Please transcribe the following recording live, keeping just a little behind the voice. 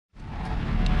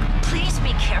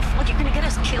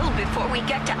before we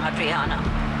get to Adriana.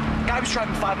 Guy was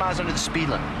driving 5 miles under the speed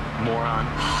limit. Moron.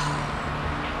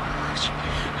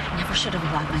 I never should have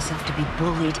allowed myself to be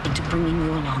bullied into bringing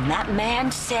you along. That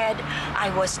man said I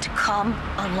was to come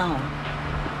alone.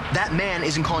 That man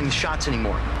isn't calling the shots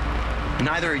anymore.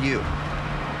 Neither are you.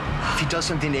 If he does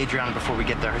something to Adriana before we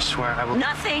get there, I swear I will...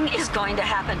 Nothing is going to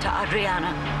happen to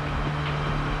Adriana.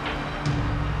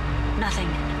 Nothing.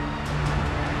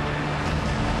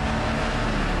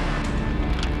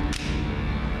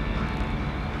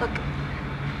 Look,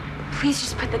 please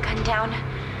just put the gun down,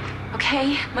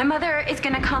 okay? My mother is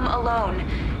gonna come alone.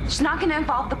 She's not gonna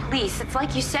involve the police. It's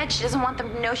like you said, she doesn't want them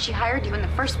to know she hired you in the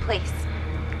first place.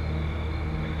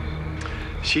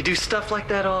 She do stuff like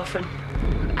that often?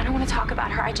 I don't want to talk about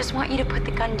her. I just want you to put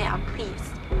the gun down, please.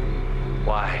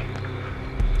 Why?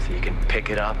 So you can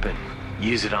pick it up and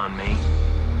use it on me?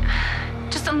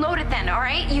 Just unload it then, all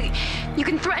right? You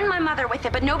can threaten my mother with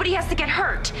it, but nobody has to get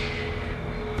hurt.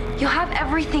 You'll have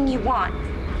everything you want.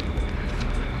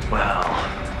 Well,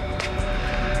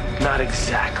 not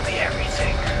exactly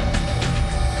everything.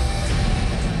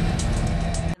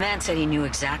 The man said he knew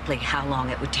exactly how long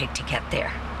it would take to get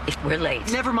there. If we're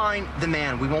late. Never mind the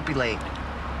man. We won't be late.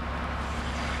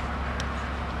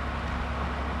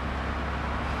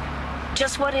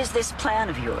 Just what is this plan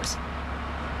of yours?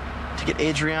 To get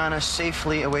Adriana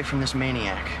safely away from this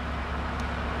maniac.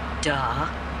 Duh.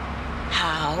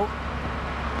 How?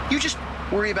 You just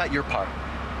worry about your part.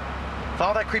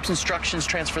 Follow that creep's instructions,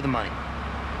 transfer the money.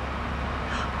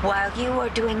 While you are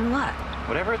doing what?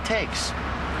 Whatever it takes.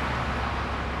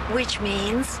 Which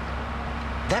means?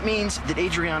 That means that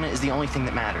Adriana is the only thing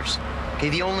that matters. Okay,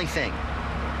 the only thing.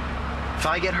 If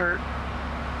I get hurt,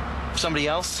 if somebody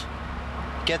else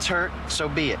gets hurt, so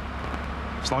be it.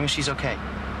 As long as she's okay.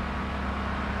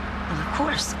 Well, of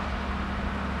course.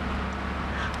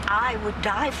 I would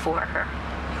die for her.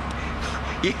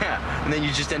 Yeah, and then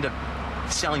you just end up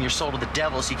selling your soul to the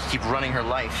devil so you can keep running her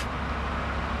life.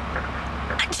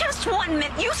 Just 1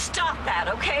 minute. You stop that,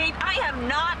 okay? I am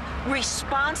not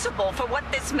responsible for what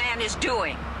this man is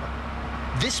doing.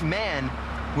 This man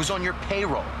was on your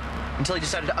payroll until he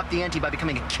decided to up the ante by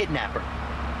becoming a kidnapper.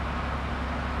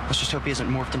 Let's just hope he hasn't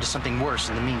morphed into something worse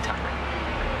in the meantime.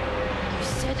 You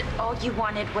said all you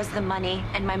wanted was the money,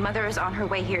 and my mother is on her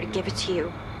way here to give it to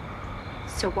you.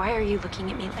 So why are you looking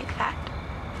at me like that?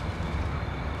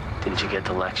 Didn't you get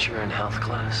the lecture in health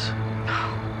class?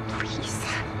 Oh, please.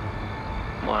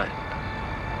 What?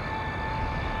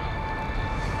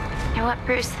 You know what,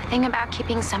 Bruce? The thing about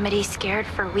keeping somebody scared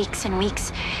for weeks and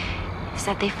weeks is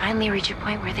that they finally reach a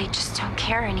point where they just don't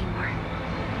care anymore.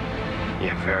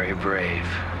 You're very brave.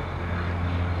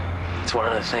 It's one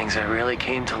of the things I really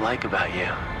came to like about you.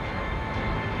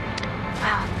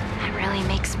 Wow, that really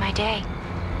makes my day.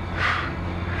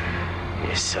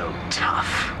 You're so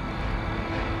tough.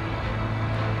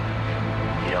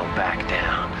 You don't back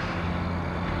down.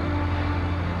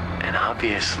 And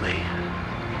obviously,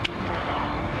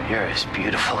 you're as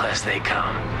beautiful as they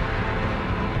come.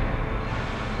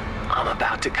 I'm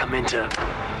about to come into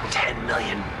 10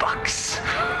 million bucks.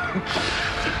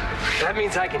 That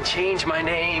means I can change my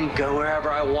name, go wherever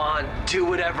I want, do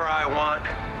whatever I want.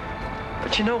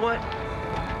 But you know what?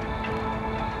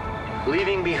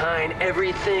 Leaving behind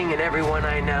everything and everyone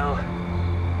I know,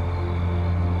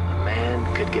 a man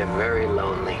could get very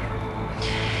lonely.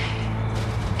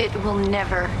 It will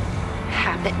never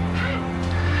happen.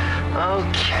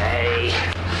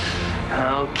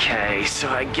 Okay, so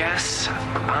I guess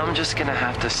I'm just gonna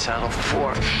have to settle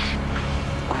for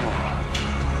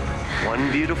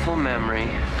one beautiful memory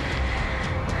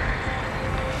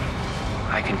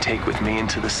I can take with me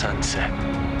into the sunset.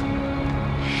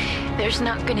 There's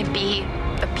not gonna be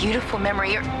a beautiful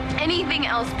memory or anything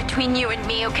else between you and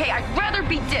me, okay? I'd rather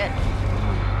be dead.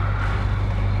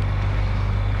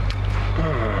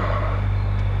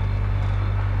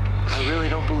 I really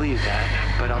don't believe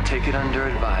that, but I'll take it under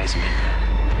advisement.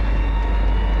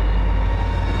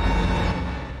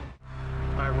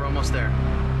 All right, we're almost there.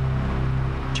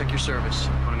 Check your service. I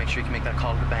want to make sure you can make that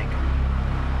call to the bank.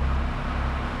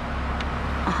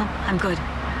 I'm good.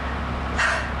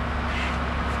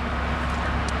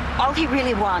 All he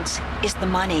really wants is the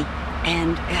money,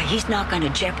 and he's not going to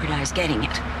jeopardize getting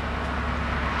it.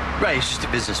 Right, he's just a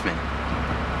businessman.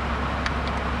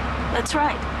 That's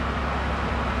right.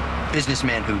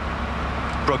 Businessman who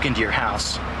broke into your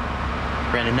house,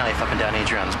 ran a knife up and down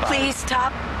Adriana's body. Please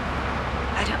stop.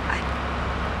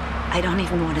 I don't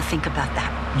even want to think about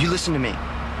that. You listen to me.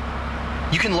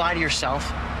 You can lie to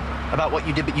yourself about what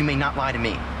you did, but you may not lie to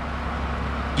me.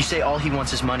 You say all he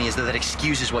wants is money as though that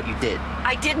excuses what you did.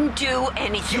 I didn't do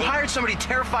anything. You hired somebody to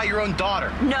terrify your own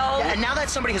daughter. No. Yeah, and now that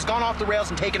somebody has gone off the rails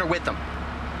and taken her with them.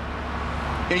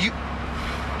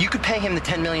 You could pay him the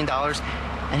 $10 million,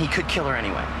 and he could kill her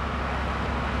anyway.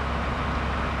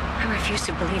 I refuse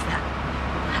to believe that.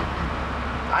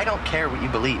 I don't care what you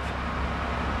believe.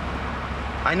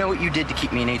 I know what you did to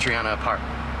keep me and Adriana apart.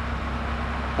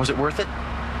 Was it worth it?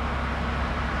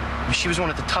 She was one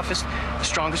of the toughest, the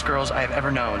strongest girls I have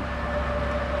ever known.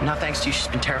 And now, thanks to you, she's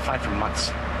been terrified for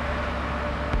months.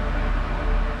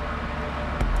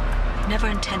 Never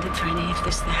intended for any of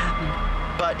this to happen.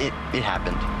 But it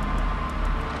happened.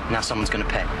 Now someone's gonna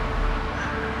pay.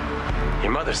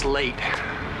 Your mother's late.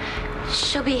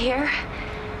 She'll be here,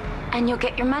 and you'll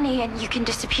get your money, and you can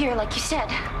disappear like you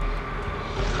said.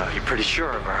 Oh, you're pretty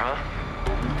sure of her, huh?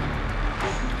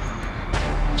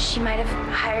 She might have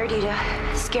hired you to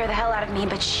scare the hell out of me,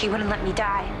 but she wouldn't let me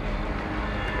die.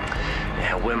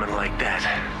 Yeah, women like that.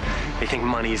 They think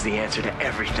money is the answer to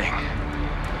everything.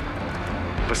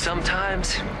 But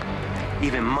sometimes,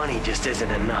 even money just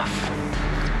isn't enough.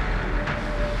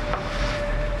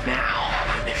 Now,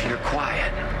 if you're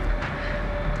quiet,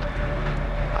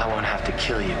 I won't have to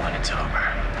kill you when it's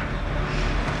over.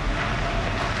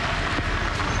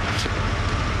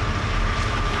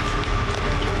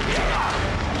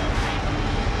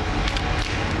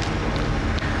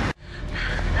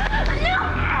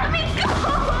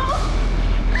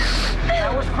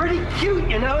 That was pretty cute,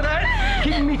 you know that?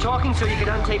 Keeping me talking so you could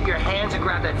untape your hands and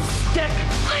grab that stick.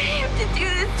 Why do you have to do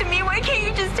this to me? Why can't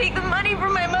you just take the money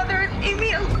from my mother and leave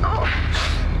me alone?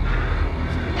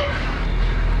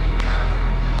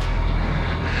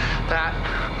 That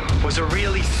was a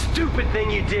really stupid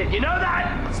thing you did. You know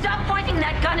that? Stop pointing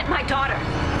that gun at my daughter,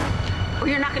 or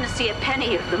you're not going to see a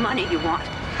penny of the money you want.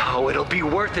 Oh, it'll be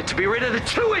worth it to be rid of the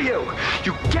two of you.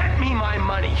 You get me my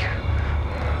money.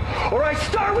 Or I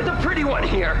start with the pretty one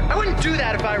here. I wouldn't do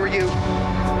that if I were you.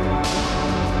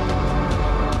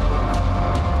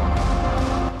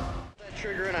 That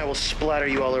trigger and I will splatter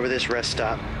you all over this rest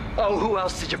stop. Oh, who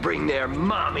else did you bring there,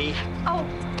 Mommy? Oh,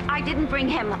 I didn't bring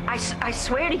him. I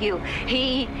swear to you,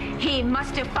 he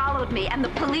must have followed me, and the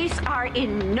police are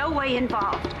in no way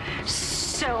involved.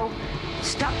 So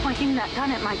stop pointing that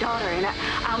gun at my daughter, and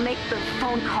I'll make the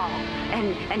phone call,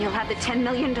 and you'll have the $10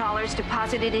 million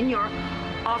deposited in your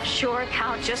offshore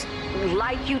account just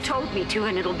like you told me to,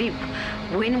 and it'll be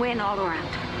win-win all around.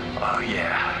 Oh,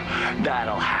 yeah,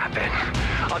 that'll happen.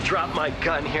 I'll drop my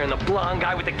gun here, and the blonde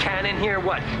guy with the cannon here,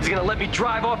 what? He's gonna let me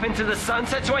drive off into the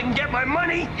sunset so I can get my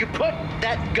money? You put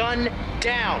that gun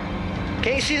down.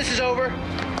 Can't you see this is over?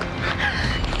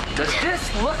 Does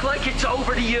this look like it's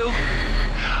over to you?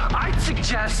 I'd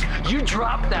suggest you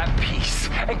drop that piece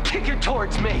and kick it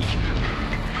towards me.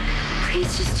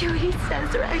 Please just do what he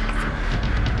says, Rex.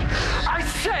 I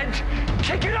said,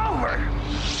 kick it over.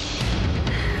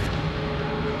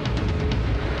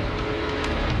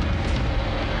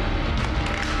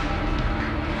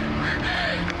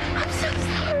 I'm so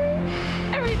sorry.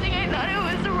 Everything I thought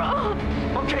it was wrong.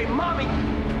 Okay, Mommy,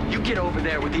 you get over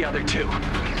there with the other two.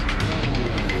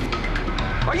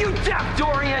 Are you deaf,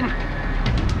 Dorian?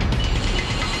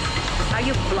 Are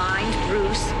you blind,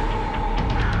 Bruce?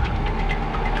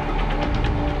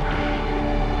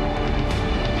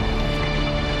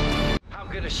 How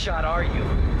good a shot are you?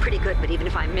 Pretty good, but even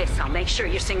if I miss, I'll make sure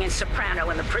you're singing soprano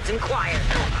in the prison choir.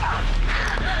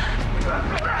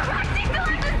 I think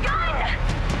the